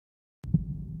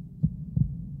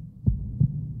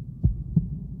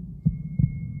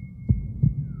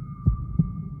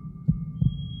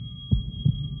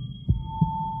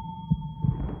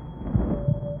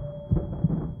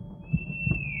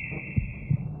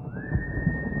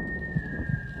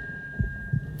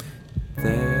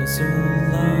There's a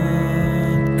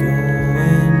lot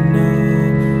going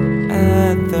on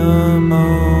at the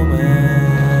moment.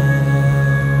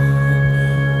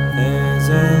 There's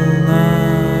a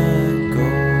lot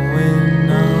going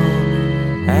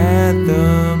on at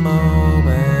the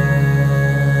moment.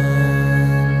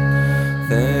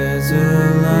 There's a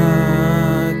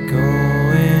lot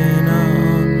going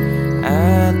on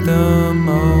at the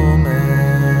moment.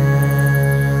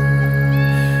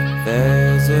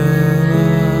 There's a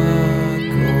lot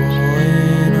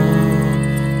going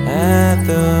on at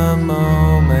the moment.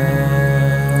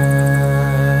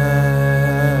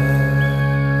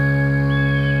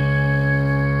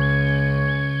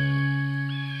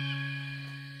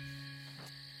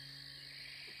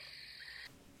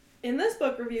 In this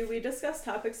book review, we discuss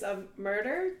topics of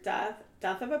murder, death,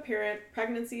 death of a parent,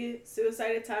 pregnancy,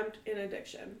 suicide attempt, and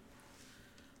addiction.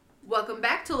 Welcome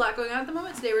back to A Lot Going On at the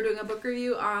Moment. Today we're doing a book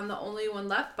review on The Only One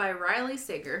Left by Riley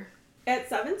Sager. At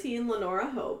 17, Lenora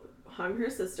Hope hung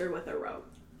her sister with a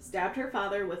rope, stabbed her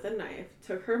father with a knife,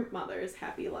 took her mother's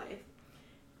happy life.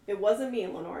 It wasn't me,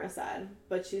 Lenora said,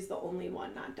 but she's the only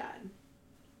one not dead.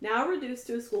 Now reduced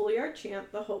to a schoolyard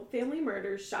champ, the Hope family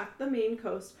murders shocked the Maine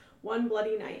coast one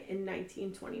bloody night in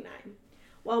 1929.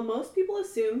 While most people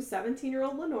assumed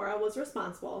 17-year-old Lenora was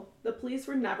responsible, the police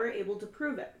were never able to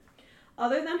prove it.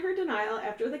 Other than her denial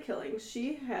after the killing,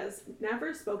 she has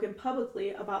never spoken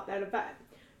publicly about that event,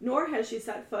 nor has she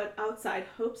set foot outside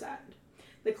Hope's End,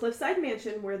 the cliffside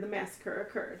mansion where the massacre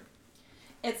occurred.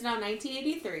 It's now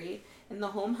 1983, and the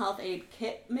home health aide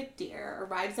Kit McDear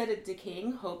arrives at a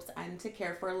decaying Hope's End to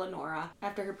care for Lenora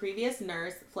after her previous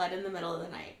nurse fled in the middle of the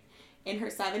night. In her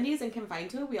 70s and confined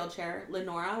to a wheelchair,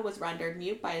 Lenora was rendered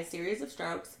mute by a series of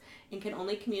strokes and can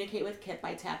only communicate with Kit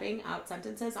by tapping out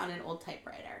sentences on an old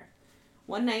typewriter.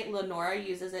 One night, Lenora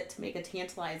uses it to make a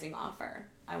tantalizing offer.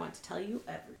 I want to tell you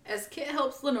everything. As Kit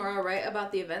helps Lenora write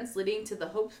about the events leading to the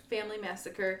Hope family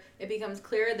massacre, it becomes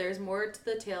clear there's more to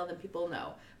the tale than people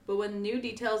know. But when new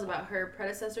details about her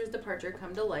predecessor's departure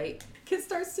come to light, Kit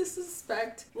starts to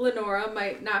suspect Lenora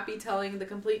might not be telling the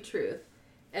complete truth,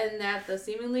 and that the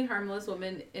seemingly harmless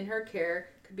woman in her care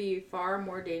could be far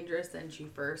more dangerous than she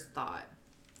first thought.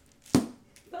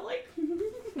 But like,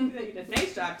 you did a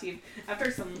nice job, team. After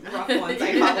some rough ones,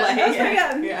 I felt like.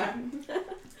 Yeah.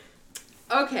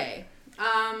 Okay.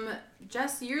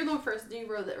 Jess, you're the first. You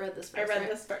read this first. I read right?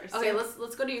 this first. Okay,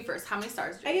 let's go to you first. How many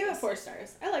stars did you I gave give it this? 4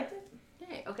 stars. I liked it.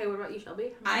 Yay. Okay, what about you,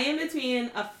 Shelby? I am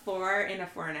between a 4 and a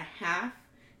 4.5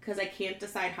 because I can't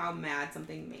decide how mad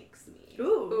something makes me.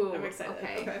 Ooh, I'm excited.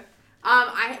 Okay.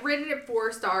 I rated it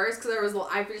 4 stars because there was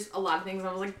just a lot of things. And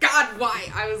I was like, God, why?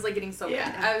 I was like getting so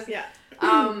mad. I was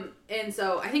and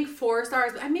so I think 4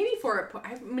 stars, but maybe 4.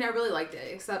 I mean, I really liked it.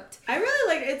 Except I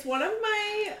really like it. It's one of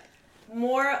my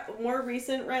more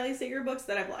recent Riley Sager books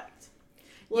that I've liked.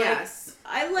 yes,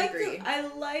 I liked Agree. I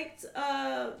liked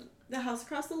The House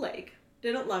Across the Lake.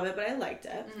 Didn't love it, but I liked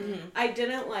it. Mm-hmm. I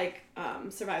didn't like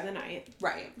Survive the Night.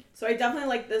 Right. So I definitely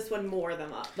like this one more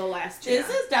than the last two. This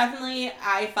is definitely,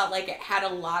 I felt like it had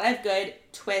a lot of good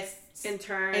twists in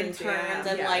turns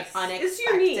and like unexpected. It's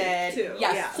unique too.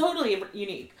 Yes, Yeah. totally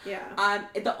unique. Yeah.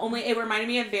 It reminded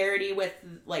me of Verity with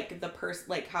like the person,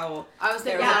 like how I was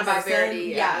thinking there was about a person. Verity.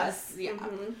 Yes. Yeah.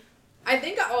 Mm-hmm. I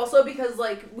think also because,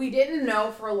 like, we didn't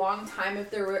know for a long time if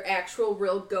there were actual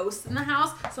real ghosts in the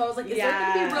house. So I was like, is there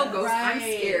going to be real ghosts? Right. I'm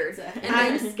scared. And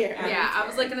I'm scared. Yeah, I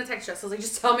was, like, going to text Jess. I was like,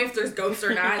 just tell me if there's ghosts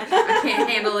or not. I can't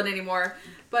handle it anymore.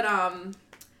 But,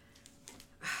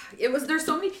 there's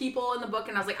so many people in the book,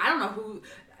 and I was like, I don't know who...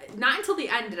 Not until the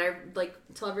end did I, like,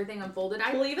 until everything unfolded.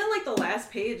 Well, even, like, the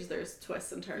last page, there's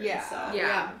twists and turns. Yeah. So,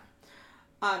 Yeah.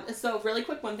 So really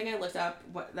quick, one thing I looked up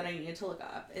that I needed to look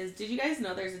up is, did you guys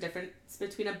know there's a difference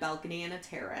between a balcony and a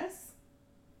terrace?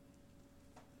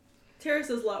 Terrace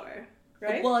is lower,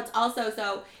 right? Well, it's also,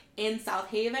 so in South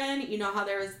Haven, you know how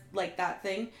there was like that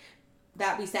thing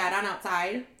that we sat on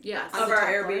outside? Yes. On Of the our top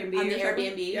floor? Airbnb On the or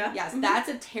something? Airbnb? Yeah. Yes, Mhm. that's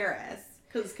a terrace.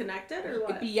 Because it's connected or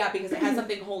what? Yeah, because it has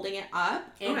something holding it up,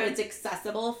 and Okay. it's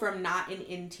accessible from not an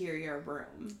interior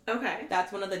room. Okay.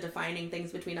 That's one of the defining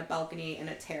things between a balcony and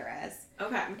a terrace,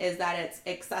 Okay. is that it's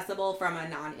accessible from a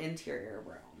non-interior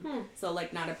room. Hmm. So,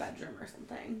 like, not a bedroom or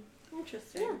something.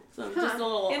 Interesting. Yeah. So, Huh. just a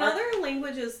little... In other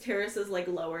languages, terrace is, like,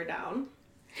 lower down.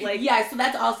 Like, yeah, so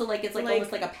that's also, like, it's, like like-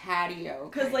 almost like a patio.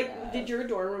 because, like, kinda. did your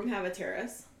dorm room have a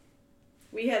terrace?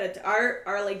 We had our,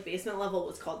 like, basement level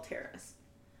was called terrace.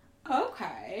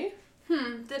 Okay.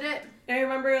 Did it? And I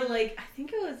remember, like, I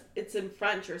think it's in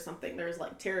French or something. There's,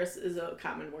 like, terrace is a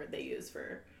common word they use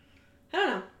for, I don't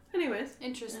know. Anyways.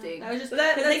 Interesting. That was just,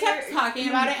 But because they kept talking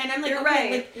about it, and I'm like, You're okay,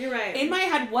 right. like, You're right. in my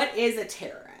head, what is a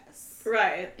terrace?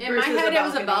 Right. In my Versus head, it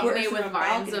was a balcony Versus with a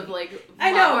vines balcony. of like.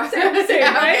 I know. flowers. Same,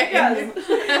 right? Okay. Yes.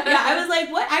 Yeah, I was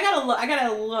like, what? I gotta look.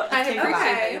 I think appreciate about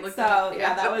that it. you looked So it up, yeah,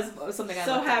 yeah. that was something I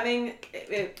So looked up. having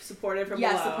it supported from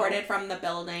Yeah, below. supported from the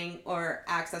building or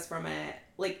access from it.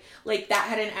 Like that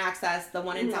had an access. The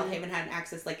one in South Haven had an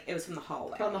access. Like it was from the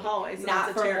hallway. From the hallway, so not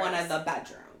that's a from one terrace. of the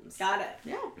bedrooms. Got it.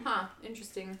 Yeah. Huh.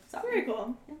 Interesting. So. Very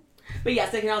cool. But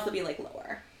yes, it can also be like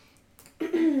lower.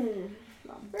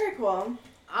 Very cool.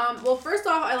 Well, first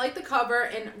off, I like the cover,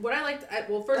 and what I liked,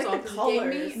 first Like off, the is it gave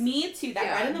colors. Me too. That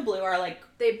Yeah. red and the blue are like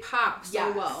they pop so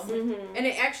Yes. well. Mm-hmm. And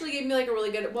it actually gave me like a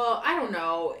really good. Well, I don't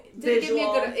know. It gave me a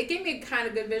Visual. good. It gave me a kind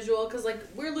of good visual because like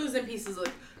we're losing pieces.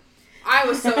 Like I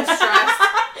was so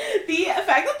stressed. the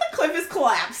fact that the cliff is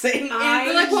collapsing. I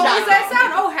They're like, what was that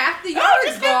sound? Oh, half the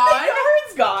yard's gone.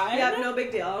 Yard's gone. Yep, no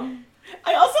big deal.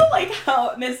 I also like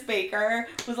how Miss Baker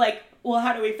was like, well,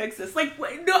 how do we fix this? Like,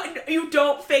 no, you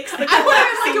don't fix the I was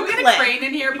collapsing like, can we get cliff. a crane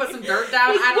in here, put some dirt down?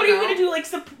 Like, I don't what are you know. gonna do?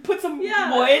 Like, put some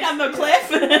Yeah. wood on the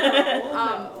cliff?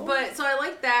 No. But so I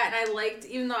liked that, and I liked,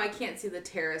 even though I can't see the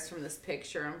terrace from this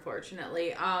picture,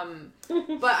 unfortunately.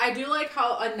 But I do like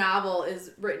how a novel is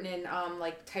written in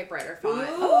like typewriter font.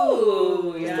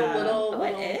 Ooh, Just yeah. a little. Oh,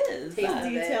 it little is. taste of it.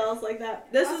 Details like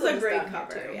that. This is Also a just great down here,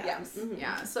 cover. too. Yeah. Yes. Mhm.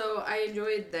 Yeah, so I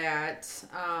enjoyed that.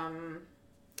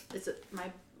 My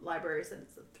library said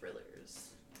it's the Thrillers.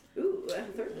 Ooh,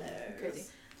 thrillers. Crazy.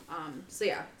 So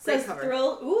yeah, great Says cover.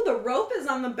 thrill. Ooh, the rope is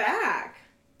on the back.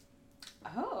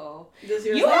 Oh. Does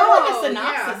yours You have- have like Oh, a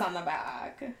synopsis yeah. on the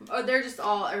back. Oh, they're just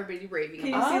all everybody raving Can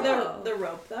you about. see Oh. the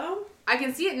rope though? I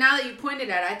can see it now that you pointed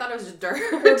at it. I thought it was just dirt.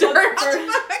 For book- Dirt. for-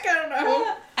 I don't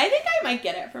know. I think I might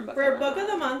get it from Book For of book of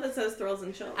the month, it says thrills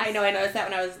and chills. I know, I noticed that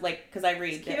when I was like, because I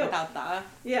read It's it cute. without the Oh,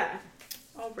 Yeah.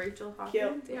 Rachel Hawkins.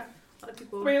 Cute. Yeah, a lot of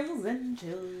people. thrills and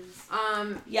chills.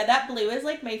 Um, Yeah, that blue is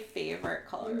like my favorite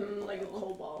color. Mhm, like a blue.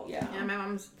 cobalt. Yeah. yeah, my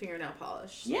mom's fingernail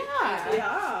polish. Yeah.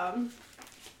 Yeah.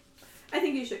 I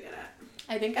think you should get it.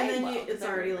 I think And I then will, it's 'cause I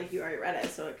already really like you already read it,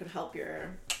 so it could help your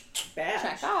badge.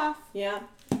 check off. Yeah.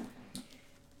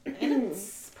 And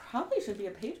it's probably should be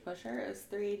a page pusher. It was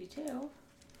 382.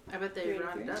 I bet they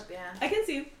rounded up. Yeah. I can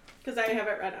see because I have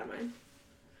it read on mine.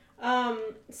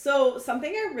 So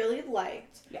something I really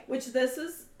liked, Yeah. which this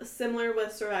is similar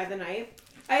with Survive the Night.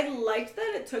 I liked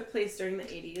that it took place during the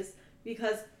 80s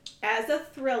because as a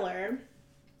thriller,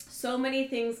 so many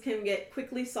things can get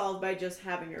quickly solved by just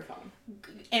having your phone.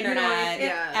 Internet,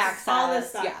 yes. access, All this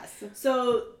stuff. yes.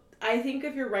 So I think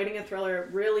if you're writing a thriller,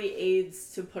 it really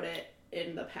aids to put it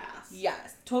in the past.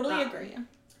 Yes, totally agree.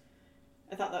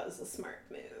 I thought that was a smart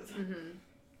move. Mm-hmm.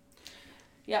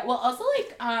 Yeah, well, also,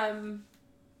 like,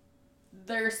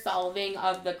 their solving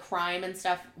of the crime and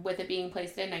stuff with it being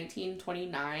placed in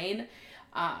 1929,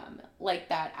 like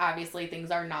that, obviously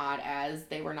things are not as,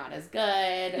 they were not as good.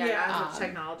 Yeah, Yeah. not as much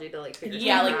technology to like figure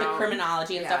Yeah, stuff like the out.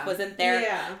 criminology and stuff Yeah. wasn't there.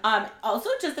 Yeah. Also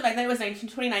just the fact that it was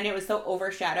 1929, it was so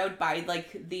overshadowed by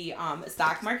like the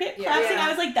stock market Yeah. collapsing. Yeah. I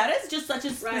was like, that is just such a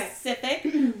Right.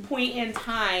 specific point in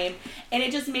time, and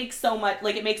it just makes so much,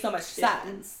 like, it makes so much Yeah.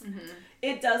 sense. Mm-hmm.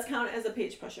 It does count as a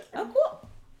page pusher. Oh, cool.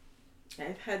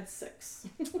 I've had 6.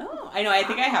 Oh, I know. I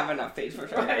think I have enough page for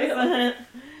sure. Right.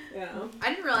 Yeah. I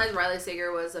didn't realize Riley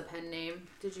Sager was a pen name.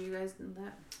 Did you guys know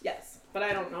that? Yes, but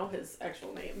I don't know his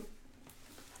actual name.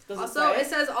 Does Also, say? it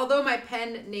says although my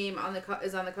pen name on the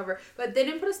is on the cover, but they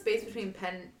didn't put a space between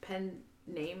pen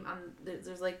name on.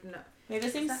 There's like no. Maybe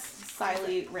this name's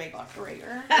Siley Rager.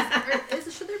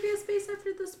 Should there be a space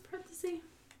after this parenthesis?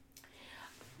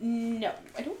 No,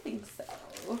 I don't think so.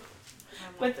 I don't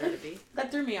But want there to be.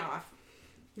 that threw me off.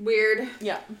 Weird.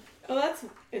 Yeah, Oh, that's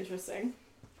interesting.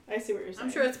 I see what you're saying.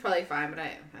 I'm sure it's probably fine, but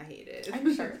I hate it.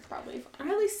 I'm sure it's probably fine.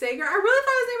 Riley Sager. I really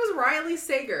thought his name was Riley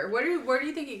Sager. Where do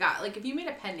you think he got? Like, if you made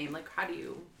a pen name, like, how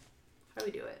do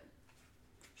we do it?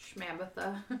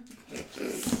 Schmabatha.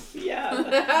 Yeah.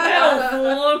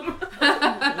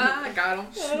 I got him.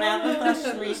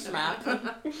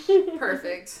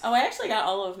 Perfect. Oh, I actually got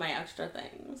all of my extra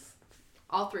things.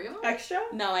 All three of them? Extra?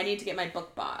 No, I need to get my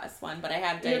Book Boss one, but I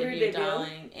have You have your Debut debut?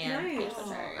 Darling and Nice. Page Oh,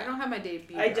 Pusher. I don't have my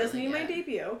debut. I just darling need my yet.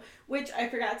 debut, which I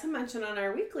forgot to mention on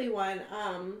our weekly one.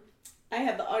 I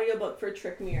have the audiobook for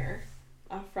Trick Mirror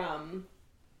from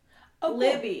Oh, cool.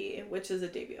 Libby, which is a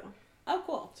debut. Oh,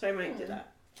 cool. So I might do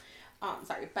that.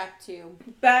 Sorry, back to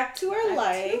Back to our back to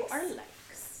likes. our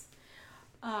likes.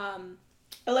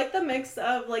 I like the mix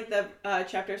of like the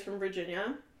chapters from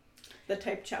Virginia, the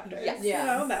type chapters. Yes. You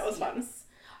know, that was fun.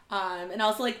 And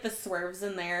also like the swerves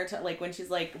in there to like when she's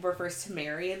like refers to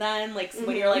Mary then, like when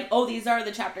Mhm. you're like, oh, these are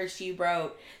the chapters she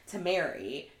wrote to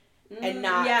Mary. and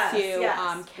not yes, to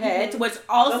yes. Kit, which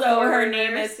also Before her her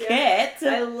name nurse, is yeah. Kit.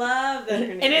 I love that her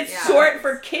name And it's is short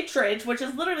for Kittredge, which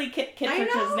is literally Kit I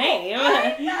Kittredge's know, name.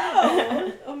 I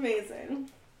know. Amazing.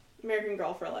 American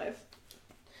Girl for life.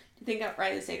 Do you think that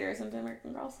Riley Sager is into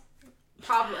American Girls?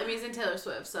 Probably. I mean, he's in Taylor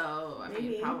Swift, so I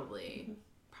mean, Maybe. probably.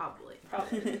 Probably.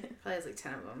 Probably has like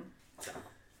 10 of them. So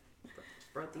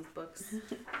wrote these books.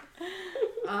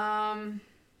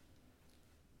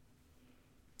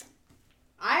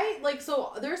 I like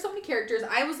so there are so many characters.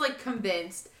 I was like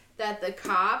convinced that the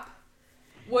cop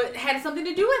had something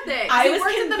to do with it. I He was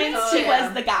worked at the convinced he mansion.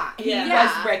 was the guy. He Yeah.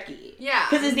 was Ricky. Yeah.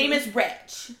 Because his name is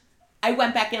Rich. I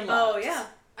went back and looked. Oh, yeah.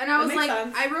 And I That was makes like,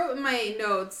 sense. I wrote in my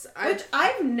notes. Which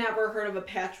I've never heard of a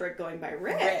Patrick going by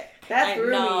Rick. Rick. That I threw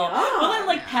me know. off. Well, then,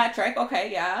 like, Patrick,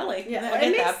 okay, yeah, like, Yeah, I it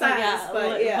get makes that, but yeah, sense,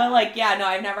 but yeah. But, like, yeah, no,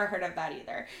 I've never heard of that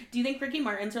either. Do you think Ricky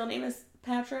Martin's real name is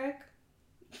Patrick?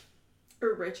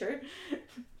 Or Richard.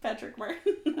 Patrick Martin?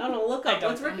 I don't know. Look I up. don't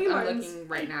What's know. Ricky I'm Martin's? looking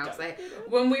right now because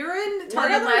when we were in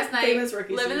Target other last night, famous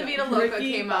Rickies Living the you Vida know? Loca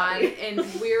Ricky came Bobby. on,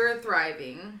 and we were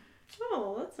thriving,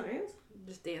 Oh, that's nice.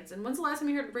 just dancing. When's the last time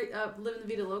you heard Living the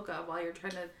Vida Loca while you're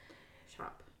trying to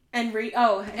shop? His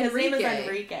name is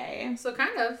Enrique. So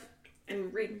kind of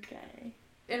Enrique.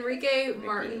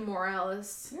 Martin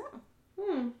Morales.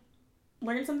 Yeah.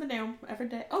 Learn something new every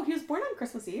day. Oh, he was born on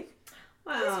Christmas Eve.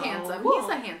 Wow. He's handsome. Cool. He's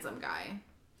a handsome guy.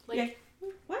 Like, Yeah.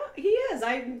 Well, he is.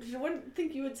 I wouldn't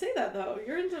think you would say that though.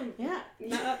 You're into Yeah.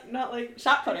 not like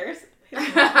Shot putters. he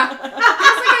has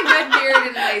like a good beard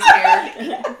and nice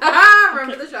hair.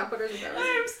 Remember the shot putters?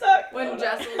 I'm stuck. When Oh, no.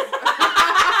 Jess was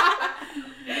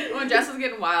when Jess was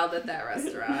getting wild at that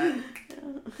restaurant.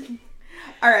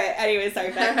 All right. Anyway,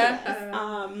 sorry. Back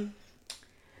to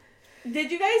this.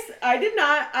 Did you guys? I did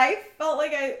not. I felt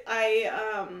like I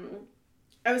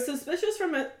was suspicious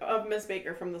of Miss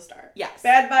Baker from the start. Yes.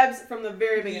 Bad vibes from the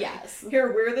very beginning. Yes.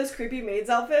 Here, wear this creepy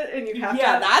maid's outfit, and you have to.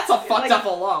 Yeah, that's a fucked like, up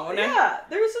alone. Yeah,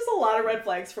 there was just a lot of red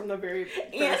flags from the very And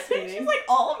first meeting. she's like,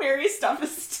 all Mary's stuff is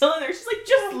still in there. She's like,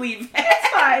 just leave it. It's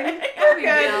fine. We're good.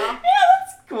 Yeah. Yeah,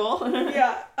 that's cool.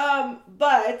 Yeah.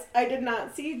 But I did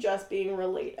not see Jess being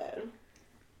related.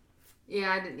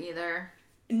 Yeah, I didn't either.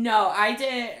 No, I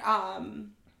did.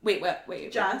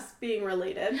 Wait. Jess being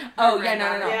related. Oh yeah,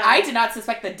 no. Yeah. I did not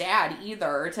suspect the dad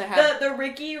either to have. The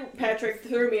Ricky Patrick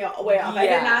threw me way off. I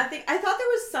Yeah. did not think. I thought there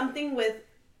was something with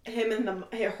him and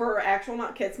her actual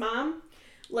Kit's mom,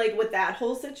 like with that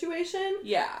whole situation.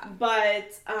 Yeah.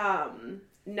 But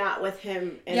not with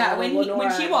him. And Yeah, when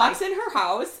Lenora, she walks in her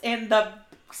house and the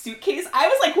suitcase, I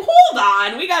was like,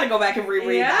 hold on, we got to go back and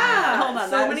reread that. Hold on,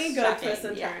 so that many is good shocking. twists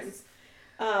and Yes. turns.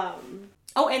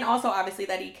 Oh, and also obviously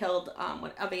that he killed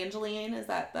Evangeline. Is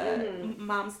that the Mm-hmm.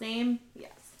 mom's name? Yes.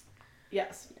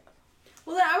 Yes.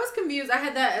 Well, then I was confused. I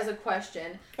had that as a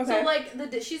question. Okay. So, like,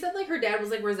 she said, like, her dad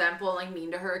was, like, resentful and, like,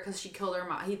 mean to her because she killed her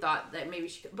mom. He thought that maybe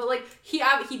she... But, like, he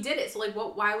did it. So, like,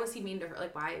 why was he mean to her?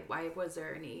 Like, why was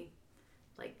there any...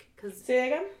 Like, because... Say that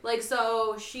again? Like,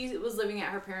 so she was living at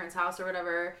her parents' house or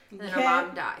whatever, and then her Kit?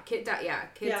 mom died. Kit died, yeah.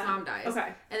 Kit's Yeah. mom dies. Okay.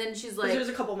 And then she's 'Cause like... there's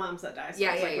a couple moms that die. So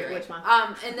Yeah, it's like, you're which right.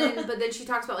 mom? And then, but then she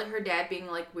talks about, like, her dad being,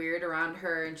 like, weird around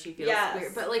her, and she feels Yes.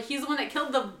 weird. But, like, he's the one that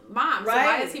killed the mom, so Right.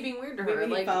 why is he being weird to her? Maybe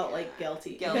he Like, felt like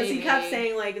guilty. Because Guilty. he kept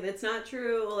saying like it's not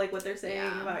true, like what they're saying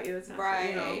Yeah. about you. It's not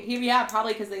Right. true. You know? Yeah,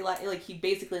 probably because he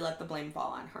basically let the blame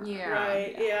fall on her. Yeah.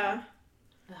 Right. Yeah.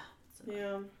 Ugh, so-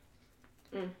 Yeah.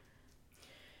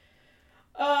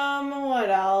 What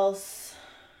else?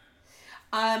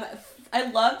 I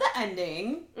love the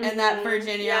ending and that Mhm.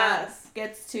 Virginia Yes.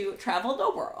 gets to travel the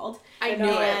world. I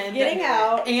know And- it. Getting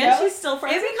out. And Yep. she's still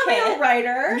friends And with becoming Kit. a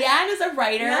writer. Yeah, and is a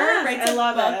writer, Yes, writes I a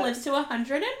love book, it. lives to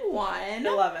 101. I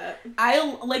love it. I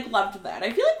loved that.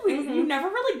 I feel like Mhm. you never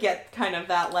really get kind of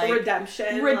that like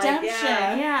Redemption. redemption.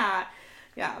 Like,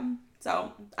 Yeah.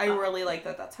 So I really like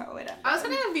that. That's how it ended. I was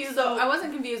kind of confused though. I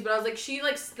wasn't confused, but I was like, she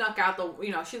like snuck out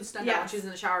she snuck out when Yes. she was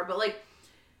in the shower. But like,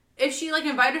 if she like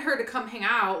invited her to come hang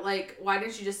out, like, why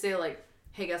didn't she just say like,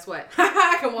 hey, guess what?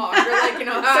 I can walk. Or like,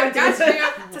 I got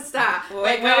you to stop.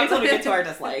 Wait until we get to our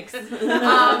dislikes. And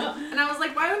I was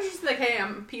like, why don't you just be like, hey,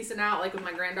 I'm peacing out like with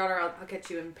my granddaughter. I'll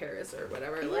catch you in Paris or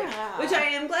whatever. Like, Which I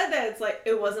am glad that it's like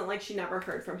it wasn't like she never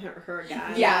heard from her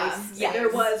again. Yes, Like, yes. there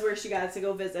was where she got to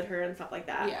go visit her and stuff like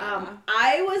that. Yeah.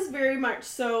 I was very much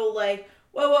so like,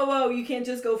 whoa, you can't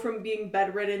just go from being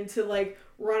bedridden to like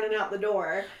running out the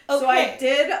door. So I Okay.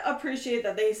 did appreciate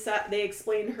that they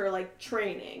explained her like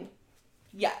training.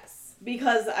 Yes.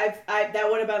 Because I that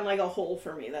would have been like a hole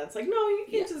for me. That's like, no, you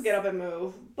can't Yes. just get up and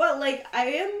move. But like, I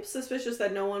am suspicious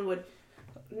that no one would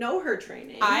know her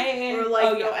training or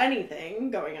like know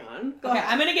anything going on. Go Okay,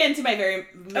 ahead. I'm gonna get into my very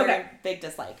Okay. big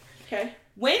dislike. Okay.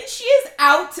 When she is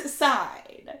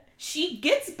outside, she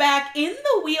gets back in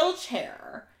the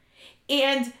wheelchair,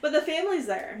 and But the family's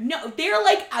there. no, they're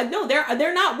like, no,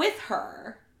 they're not with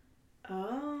her.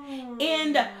 Oh.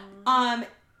 And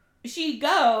she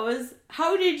goes,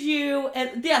 how did you?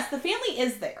 And yes, the family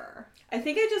is there. I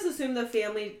think I just assumed the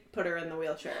family put her in the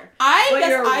wheelchair. I But guess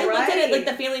you're I looked at it right. like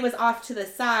the family was off to the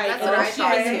side, That's and what then I she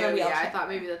thought was too. in the wheelchair. Yeah, I thought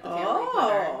maybe that the family put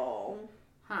her. Oh.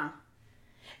 Huh.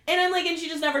 And I'm like, and she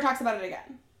just never talks about it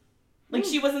again. Like,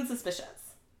 she wasn't suspicious.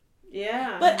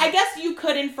 Yeah. But I guess you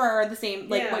could infer the same,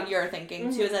 like, Yeah. what you're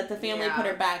thinking, too, is that the family Yeah. put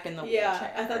her back in the wheelchair.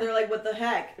 yeah, I thought they were like, what the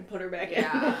heck? And put her back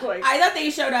Yeah. in. Like, I thought they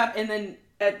showed up and then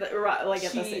at the, like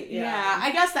at the she, same, yeah.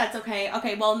 I guess that's okay.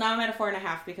 Okay, well, now I'm at a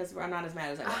 4.5 because I'm not as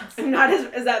mad as I was. I'm not as,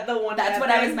 is that the one? That's bad what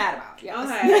I thing? was mad about, yes.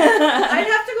 Okay. I'd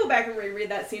have to go back and reread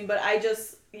that scene, but I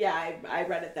just, I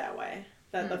read it that way.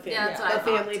 That the family, Yeah, that's what I the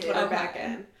thought, family too. put her Okay. back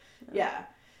in. Yeah.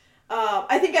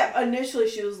 I think initially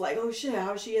she was like, oh shit,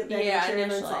 how's she in that Yeah, wheelchair?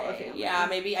 And then saw the initially. family. Yeah,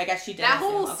 maybe, I guess she did. That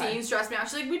assume, whole okay. scene stressed me out.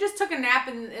 She's like, we just took a nap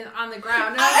on the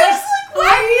ground. And I I was was like,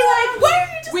 why are you like, why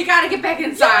are you just... we gotta get back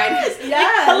inside. Yes!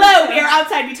 Yes. Hello, we are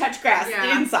outside, we touch grass.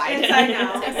 Yeah. Inside. Inside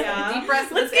now. Yeah. Deep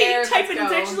breaths of Let's this air. get you type it. Let's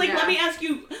It's go. actually like, Yeah.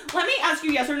 let me ask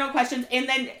you yes or no questions, and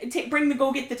then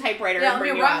go get the typewriter. Yeah, and let me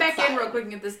bring you run back in outside. real quick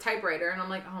and get this typewriter. And I'm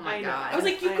like, oh my I know. god. I was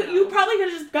like, I know. you probably could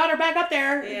have just got her back up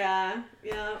there. Yeah.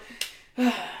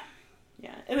 Yeah.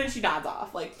 Yeah, and then she nods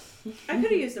off like. I could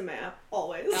have used a map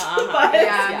always. Uh-huh. But,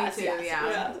 Yeah, me too, yeah.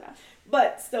 Yeah.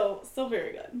 But still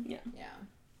very good. yeah.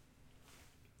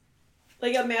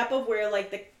 Like a map of where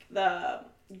like the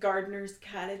gardener's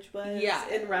cottage was Yes.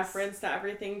 in reference to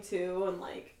everything too, and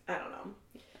like I don't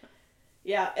know.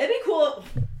 Yeah, it'd be cool.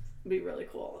 It'd be really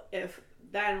cool if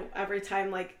then every time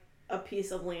like a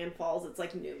piece of land falls, it's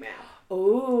like new map.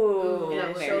 Ooh, And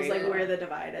it very shows like good. where the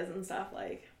divide is and stuff.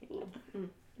 Like, ooh.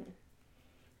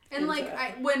 And like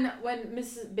Exactly. when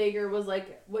Mrs. Baker was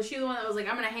she the one that was like,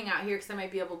 I'm gonna hang out here because I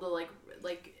might be able to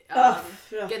Ugh.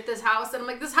 get this house? And I'm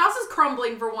like, this house is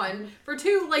crumbling for one. For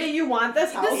two, like Yeah, you want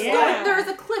this house? this Yeah. there's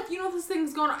a cliff. You know this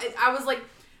thing's going on. I was like,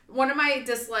 one of my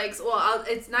dislikes. Well,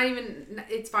 it's not even.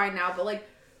 It's fine now, but like.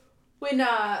 When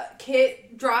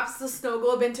Kit drops the snow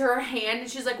globe into her hand and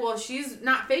she's like, well, if she's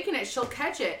not faking it, she'll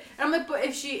catch it. And I'm like, but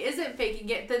if she isn't faking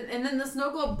it, then the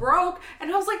snow globe broke.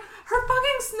 And I was like, her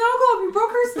fucking snow globe, you broke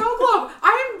her snow globe.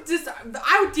 I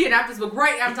would DNF this book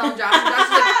right now. I'm telling Josh. And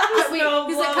Josh is like, wait, Snow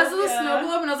he's like, because of the globe, snow yeah.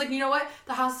 globe. And I was like, you know what?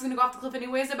 The house is going to go off the cliff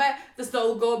anyways, I bet. The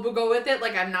snow globe will go with it.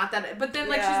 Like, I'm not that. But then,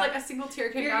 like, Yeah. she's like, a single tear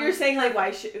came down. You're saying like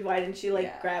why didn't she like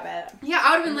Yeah. grab it? Yeah,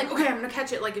 I would have been like, okay, I'm going to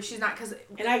catch it. Like, if she's not, because.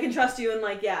 And I can trust you and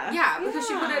like Yeah, because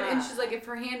she put it, and she's like, if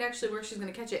her hand actually works, she's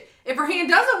gonna catch it. If her hand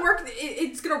doesn't work,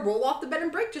 it's gonna roll off the bed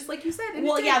and break, just like you said. And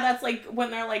Well, it did. yeah, that's like when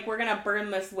they're like, we're gonna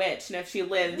burn this witch, and if she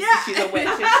lives, Yeah. she's a witch.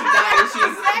 If she dies,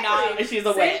 she's Exactly. not. She's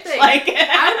a Same witch. thing. Like, I would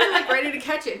have been like ready to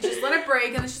catch it, just let it break,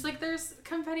 and then she's like, there's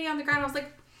confetti on the ground. I was like,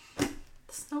 the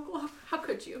snow globe. How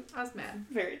could you? I was mad.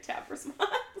 very tap response.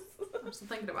 I'm still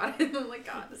thinking about it. I'm like,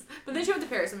 God. But then she went to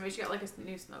Paris, and maybe she got like a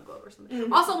new snow globe or something.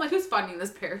 Mhm. Also, I'm like, who's funding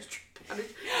this Paris trip? She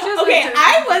was Okay, like,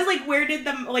 I was like, where did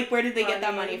they get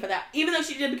that Money. money for that? Even though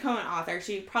she did become an author,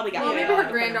 she probably got. Well, money maybe her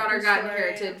from- granddaughter got Sorry.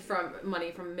 inherited from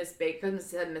money from Miss Baker,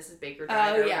 because Mrs. Baker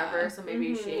died or yeah. whatever. So maybe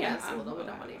Mhm. she Yeah. has a little bit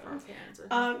of money from her parents. Or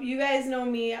something. You guys know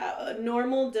me. A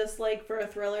normal dislike for a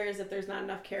thriller is if there's not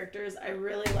enough characters. I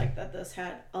really like that this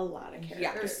had a lot of characters.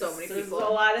 Yeah, there's so many There's people. a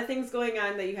lot of things going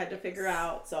on that you had to figure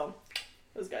out. So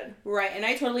it was good. Right, and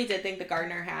I totally did think the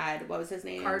gardener had, what was his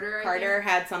name? Carter, I Carter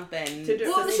had something. To do-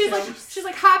 Well, So she's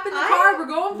like, hop in the I- car, we're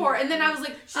going for it. And then I was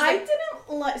like, she's I like,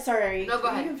 didn't like. Sorry. No,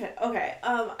 go you ahead. can okay.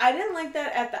 I didn't like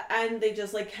that at the end. They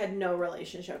just like had no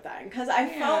relationship then because I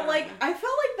felt Yeah. like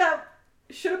that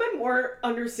should have been more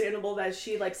understandable that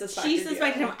she like suspected. She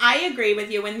suspected you. him. I agree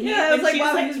with you. When he, Yeah, I was when like, she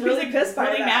wow, was he's like, really pissed by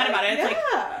really that. mad about it. It's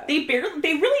yeah. like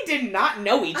they really did not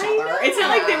know each I other. know. It's not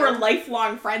like they were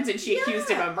lifelong friends and she accused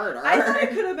him of murder. I thought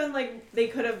it could have been like they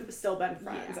could have still been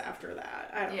friends Yeah. after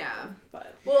that. I don't Yeah. know,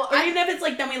 but well, Or even if it's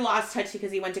like then we lost touch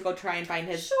because he went to go try and find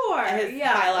his sure, his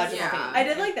yeah, biological yeah. family. I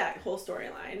did like that whole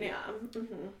storyline. Yeah.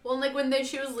 Mm-hmm. well, like when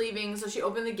she was leaving, so she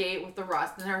opened the gate with the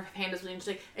rust, and her hand was bleeding. She's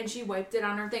like, and she wiped it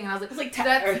on her thing, and I was like, It's like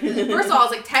first of all, I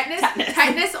was like,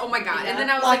 tetanus. Oh my god! And then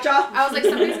I was Lockjaw. like,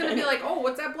 somebody's gonna be like, oh,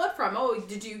 what's that blood from? Oh,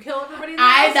 did you kill everybody? In the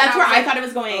I house? that's And where was I like, thought it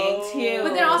was going Oh. too.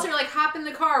 But then also you're like, hop in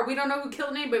the car. We don't know who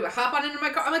killed anybody, but hop on into my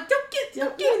car. I'm like,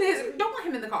 don't let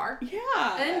him in the car.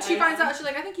 yeah. And then she finds out, she's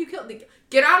like, I think you killed.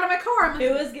 Get out of my car. I'm like,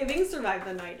 It was giving survive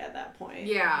the night at that point.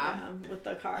 Yeah. With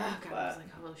the car. oh god, I was but-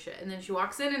 like, oh shit. And then she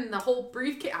walks in, and the whole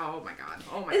briefcase. Oh my god.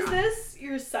 Oh my Is god. this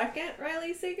your second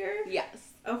Riley Sager? Yes.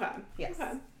 Okay. Yes.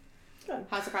 Okay. Good.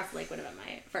 House Across the Lake would have been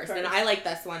my first. First. And I like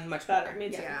this one much Better. better. Me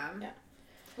too. Yeah. Yeah.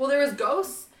 Well, there was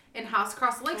ghosts in House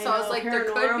Across the Lake, so I was know, like, there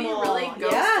could be paranormal. really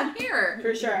ghosts Yeah. in here.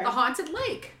 For sure. The haunted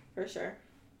lake. For sure.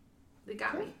 They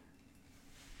got me.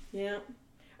 Yeah.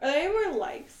 Are there any more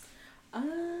likes?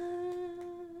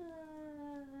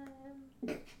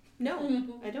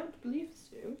 No, I don't believe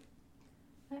so.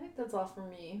 I think that's all for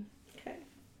me. Okay.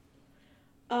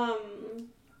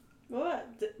 What?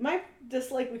 My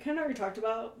dislike we kind of already talked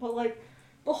about, but like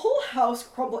the whole house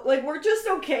crumbling. Like we're just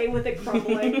okay with it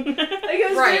crumbling. Like it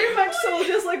was Right. very much so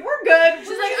just like we're good. She's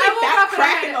We're like, just, I woke That up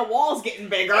crack and in the wall's getting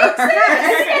bigger. I think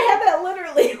I had that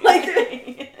literally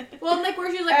like well, and like where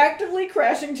she's like, actively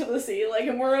crashing to the sea. Like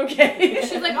and we're okay.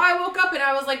 she's like, oh, I woke up and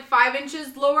I was like 5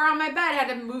 inches lower on my bed. Had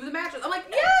to move the mattress. I'm like,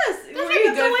 yes, That's When pretty you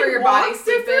have to, good for like, your body walk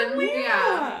sleeping. differently?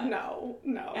 Yeah.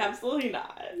 No. Absolutely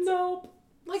not. Nope.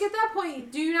 like at that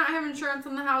point, do you not have insurance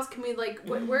on the house? Can we like,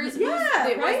 where's Yeah,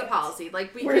 where's the right? policy?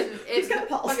 Like we Where's- can, who's if got a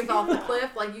policy? fucking fell off the cliff,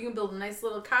 like you can build a nice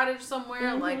little cottage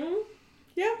somewhere, like. Mhm.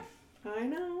 Yep. I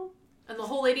know. And the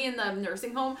whole lady in the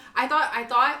nursing home, I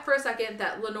thought for a second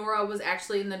that Lenora was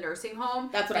actually in the nursing home.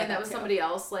 That's what I and that thought was too. somebody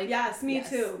else. Like Yes, me Yes.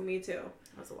 too. Me too.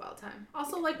 that was a wild time.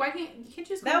 Also, like why can't you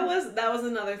just go That was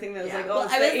another thing that was Yeah. like, Well,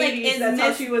 it's I the was like, 80s, is that's how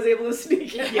Miss- she was able to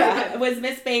sneak in. Yeah, was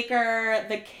Miss Baker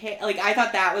the kid? Like I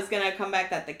thought that was gonna come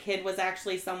back. That the kid was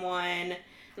actually someone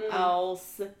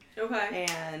else, Okay.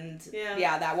 and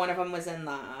Yeah. that one of them was in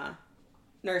the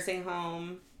nursing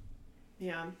home.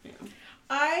 Yeah. Yeah.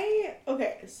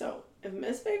 Okay, so if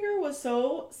Miss Baker was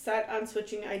so set on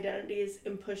switching identities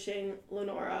and pushing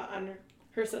Lenora on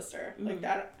her sister, like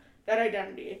that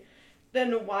identity,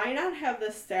 then why not have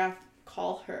the staff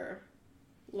call her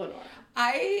Lenora?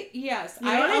 Yes, You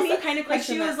know I what also I mean? kind of Like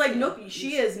question she was that like, too. nope,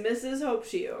 she is Mrs. Hope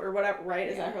Shio or whatever, right?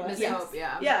 Is that her last Miss name? Hope,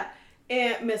 yeah. Yeah,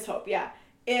 and Miss Hope, yeah.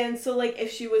 And so, like,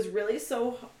 if she was really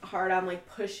so hard on, like,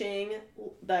 pushing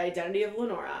the identity of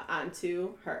Lenora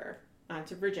onto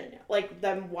Virginia, like,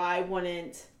 then why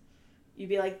wouldn't you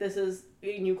be like, this is,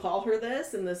 and you call her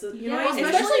this, and this is, you know Well, what I mean?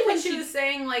 especially when she was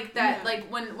saying like that, Yeah. like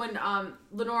when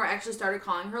Lenora actually started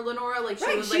calling her Lenora, like she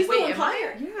Right, was she's like, the wait, one am calling I?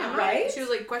 her. Yeah. Am I? Right? She was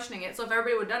like questioning it. So if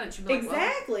everybody would have done it, she'd be like,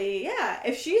 Exactly, yeah.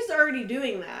 If she's already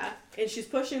doing that, and she's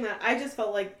pushing that, I just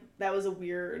felt like that was a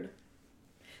weird,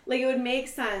 like, it would make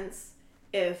sense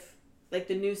if, like,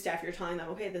 the new staff, you're telling them,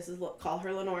 okay, this is, call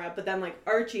her Lenora, but then, like,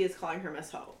 Archie is calling her Miss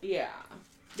Hope. Yeah,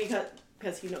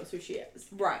 Because he knows who she is.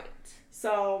 right.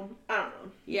 So, I don't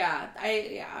know. Yeah,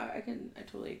 I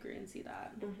totally agree and see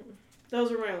that.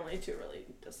 Those were my only two really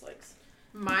dislikes.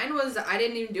 Mine was I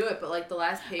didn't even do it, but like the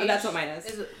last page. Oh, that's what mine is.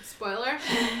 Is it spoiler?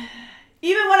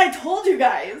 Even when I told you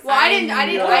guys. Well, I didn't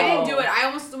know. do it. I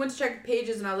almost went to check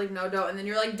pages and I was like, no, don't. And then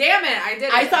you're like, damn it, I did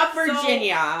it. I thought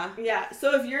Virginia. Yeah,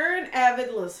 so if you're an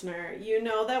avid listener, you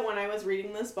know that when I was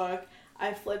reading this book,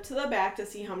 I flipped to the back to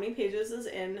see how many pages is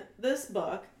in this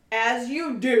book, as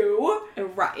you do.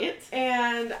 Right.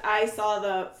 And I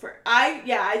saw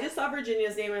I just saw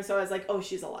Virginia's name, and so I was like, oh,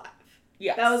 she's alive.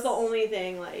 Yeah. That was the only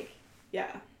thing, like,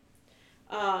 yeah.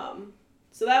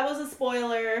 So that was a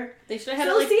spoiler. They should have had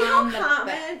So it like see how on the common,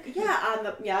 back. yeah, on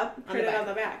the printed on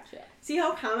the back. Yeah. See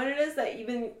how common it is that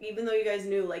even though you guys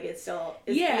knew, like, it still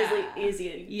is Yeah.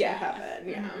 easy Yeah. to happen.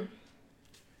 Yeah.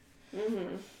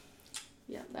 Mm-hmm.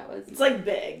 Yeah, that was. It's like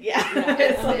big, yeah. Yeah,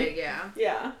 It's It's like, big, yeah.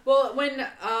 yeah. Well, when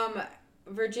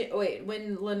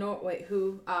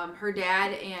her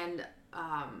dad and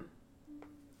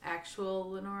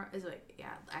actual Lenora is like, yeah,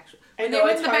 actual. I When know, they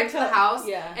went it's back hard to the to- house,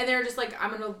 yeah. and they're just like,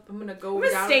 I'm gonna go I'm gonna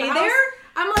down stay to the there? house.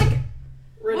 I'm like,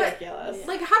 Ridiculous.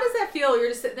 like, how does that feel? You're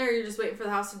just sitting there, you're just waiting for the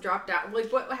house to drop down.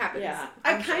 Like, what happens? Yeah.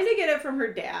 I I'm kind of get it from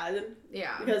her dad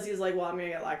yeah. because he's like, well, I'm gonna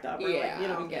get locked up, or Yeah, like, you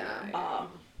know. yeah.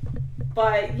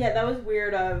 But yeah, that was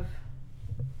weird. Of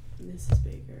Mrs.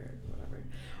 Baker, whatever.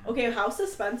 Okay, how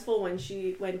suspenseful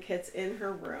when Kit's in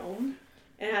her room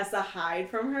and has to hide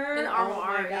from her. In the Oh my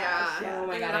armoire, gosh, yeah. Oh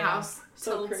my And God, in the I know. house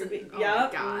So tilts and- creepy. Oh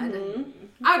Yep. my god. Mhm.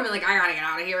 I would have been like, I gotta get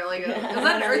out of here. Like, is that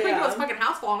an earthquake Yeah. or this fucking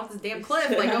house falling off this damn cliff?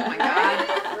 Like, oh my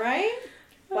god. Right?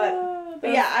 But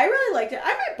yeah, I really liked it.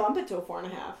 I might bump it to a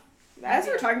 4.5. As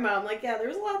we were talking about, I'm like, yeah, there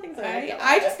was a lot of things I liked.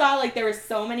 I just thought like there was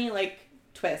so many like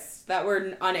twists that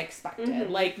were unexpected. Mhm.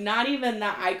 Like not even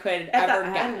that I could at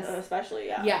ever the end, guess. especially,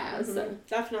 yeah. Yes. Mhm.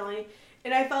 Definitely.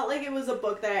 And I felt like it was a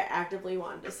book that I actively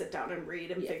wanted to sit down and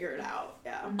read and Yeah. figure it out.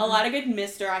 Yeah. A lot of good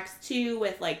misdirects too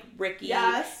with like Ricky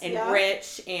Yes, and yeah.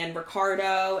 Rich and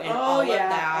Ricardo and all of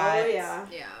that. Oh, yeah.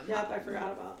 Yeah. Yep, I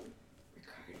forgot about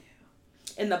Ricardo.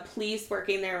 And the police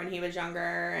working there when he was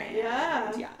younger. And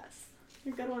Yeah. Yes.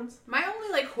 You're good ones. My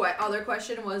only other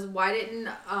question was, why didn't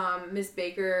Miss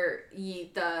Baker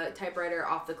yeet the typewriter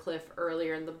off the cliff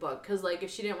earlier in the book? Because if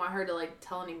she didn't want her to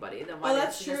tell anybody, then why? Oh,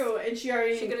 that's true. And she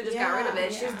could have just got rid of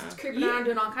it. She was creeping around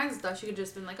doing all kinds of stuff. She could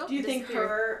just been like, oh. Do you think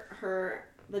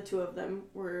the two of them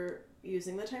were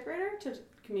using the typewriter to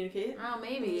communicate? Oh,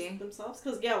 maybe themselves.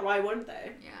 Because why wouldn't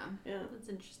they? Yeah. That's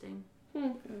interesting.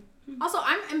 Also,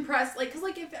 I'm impressed. Because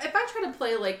if I try to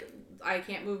play I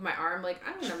can't move my arm.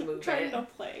 I'm gonna move trying it. to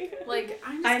play. I'm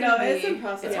just I know, gonna it's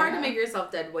impressive. It's hard to make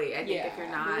yourself dead weight, I think, if you're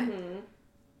not. Mm-hmm.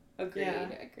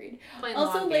 Agreed. Playing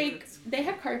Also, long games. they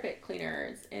had carpet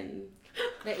cleaners in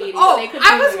the 80s. Oh, They could I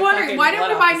clean was your wondering, fucking why didn't blood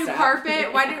we off buy the new stuff.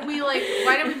 carpet? Why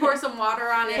didn't we pour some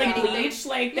water on it? Bleach?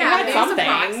 They Yeah, had maybe some something.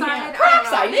 peroxide.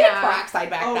 Peroxide. They had peroxide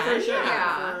back Oh, then. for sure.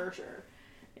 Yeah. For sure.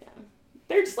 Yeah.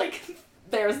 They're just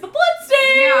there's the blood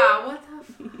stain. Yeah, what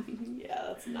the Yeah,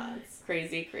 that's nuts.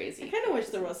 Crazy. I kind of wish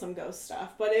there was some ghost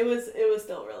stuff, but it was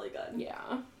still really good. Yeah.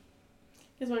 You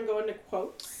guys want to go into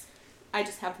quotes? I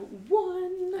just have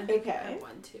one. I think I Okay. have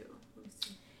one too. Let's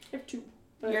see. I have two.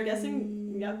 But I'm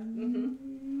guessing. Yep.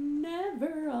 Mm-hmm.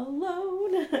 Never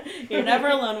alone. You're never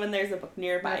alone when there's a book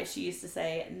nearby. She used to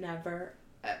say, never,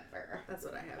 ever. That's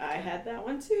what I have. I had that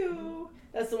one too.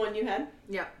 That's the one you had?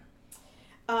 Yep.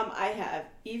 I have,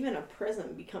 even a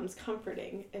prison becomes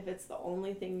comforting if it's the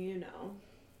only thing you know.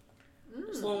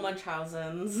 There's little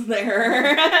Munchausen's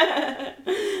there.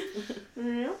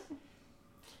 Yeah.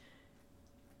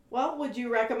 Well, would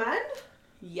you recommend?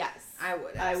 Yes. I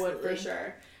would. I would Absolutely. for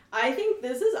sure. I think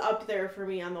this is up there for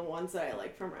me on the ones that I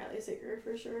like from Riley Sager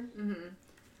for sure. Mm-hmm.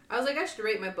 I was I should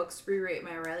rate my books, re-rate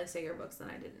my Riley Sager books, and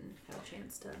I didn't have a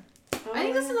chance to. I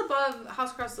think this is above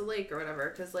House Across the Lake or whatever,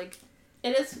 because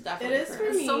it is definitely. It is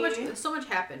for me. so much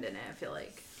happened in it. I feel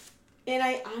like. And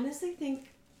I honestly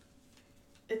think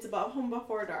it's above Home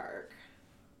Before Dark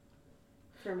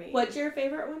for me. What's your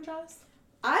favorite one, Joss?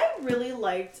 I really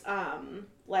liked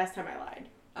Last Time I Lied.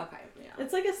 Okay, yeah.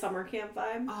 It's like a summer camp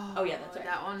vibe. Oh, yeah, that's right.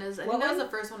 That one is. I What think that was one?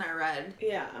 the first one I read.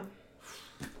 Yeah.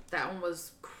 That one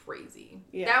was crazy.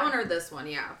 Yeah. That one or this one,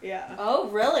 yeah. Yeah. Oh,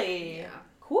 really? Yeah.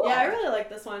 Cool. Yeah, I really like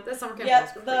this one. The summer camp Yeah,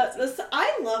 was crazy.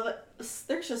 I love it.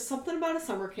 There's just something about a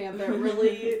summer camp that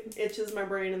really itches my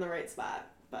brain in the right spot.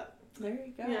 But There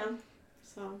you go. yeah,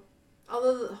 so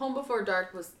Although the Home Before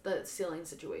Dark was the ceiling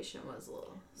situation was a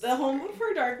little. the Home scary.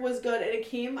 Before Dark was good, and it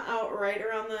came out right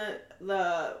around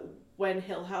the when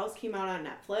Hill House came out on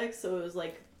Netflix, so it was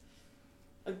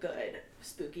a good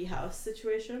spooky house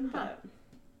situation. Huh. But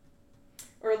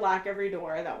or Lock Every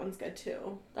Door, that one's good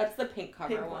too. That's the pink cover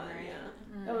Pink one, one, right?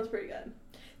 yeah. That one's pretty good.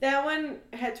 That one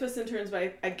had twists and turns,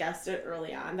 but I guessed it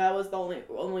early on. That was the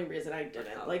only reason I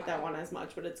didn't like that one as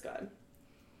much, but it's good.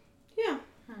 Yeah.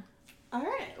 All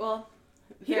right. Well,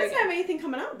 He very doesn't have anything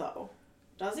coming out though,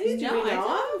 does he? Do No, we I know?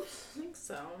 I think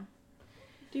so.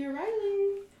 Dear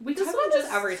Riley. We This talk one about this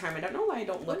just- every time. I don't know why I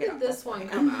don't When look it did up. this one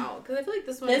come out? Because I feel like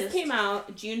this one. This just... came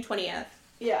out June 20th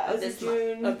Yeah, of it's this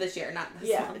June. month, of this year, not this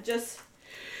Yeah, month. just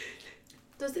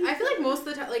I feel like most of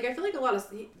the time, I feel like a lot of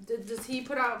does he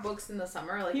put out books in the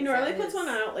summer? he is normally that puts his- one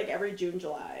out every June,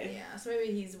 July. Yeah, so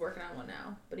maybe he's working on one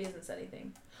now, but he hasn't said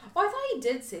anything. Oh, I thought he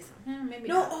did say something. Maybe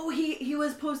No, not. oh he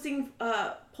was posting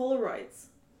Polaroids.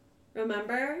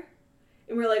 Remember?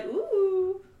 And we're like,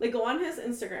 ooh, go on his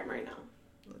Instagram right now.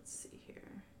 Let's see here.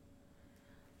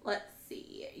 Let's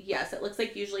see. Yes, it looks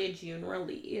like usually a June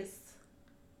release.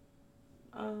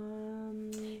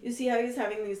 You see how he's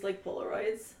having these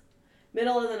Polaroids?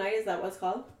 Middle of the night, is that what it's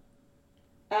called?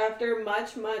 After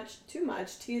too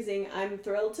much teasing, I'm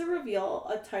thrilled to reveal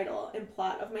a title and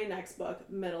plot of my next book,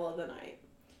 Middle of the Night.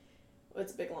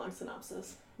 It's a big long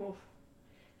synopsis. Oof.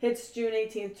 Hits June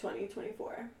 18th,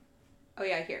 2024. Oh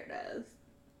yeah, here it is.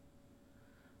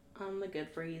 On the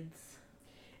Goodreads.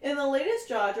 In the latest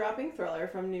jaw-dropping thriller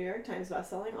from New York Times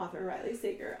bestselling author Riley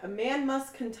Sager, a man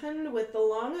must contend with the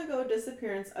long-ago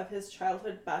disappearance of his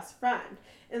childhood best friend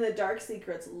and the dark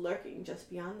secrets lurking just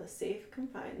beyond the safe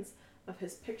confines of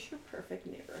his picture-perfect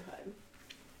neighborhood.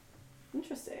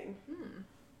 Interesting.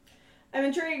 I'm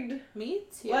intrigued. Me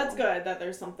too. Well, that's good that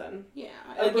there's something. Yeah.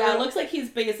 Oh, Yeah, it bro. looks like he's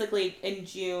basically in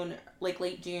June,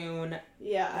 late June.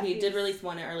 Yeah. He did release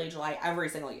one in early July every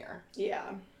single year.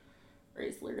 Yeah. Or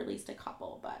he's released a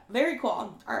couple, but very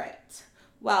cool. All right.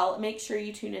 Well, make sure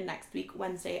you tune in next week,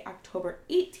 Wednesday, October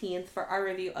 18th, for our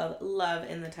review of Love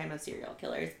in the Time of Serial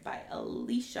Killers by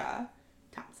Alicia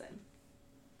Thompson.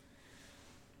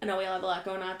 I know we all have a lot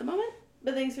going on at the moment.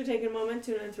 But thanks for taking a moment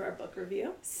to tune into our book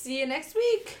review. See you next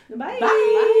week. Bye.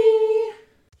 Bye.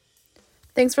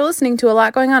 Thanks for listening to A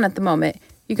Lot Going On at the Moment.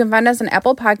 You can find us on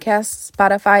Apple Podcasts,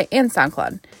 Spotify, and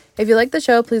SoundCloud. If you like the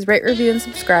show, please rate, review, and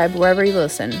subscribe wherever you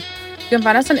listen. You can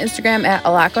find us on Instagram at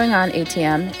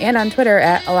ALotGoingOnATM and on Twitter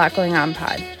at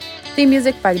ALotGoingOnPod. Theme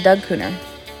music by Doug Cooner.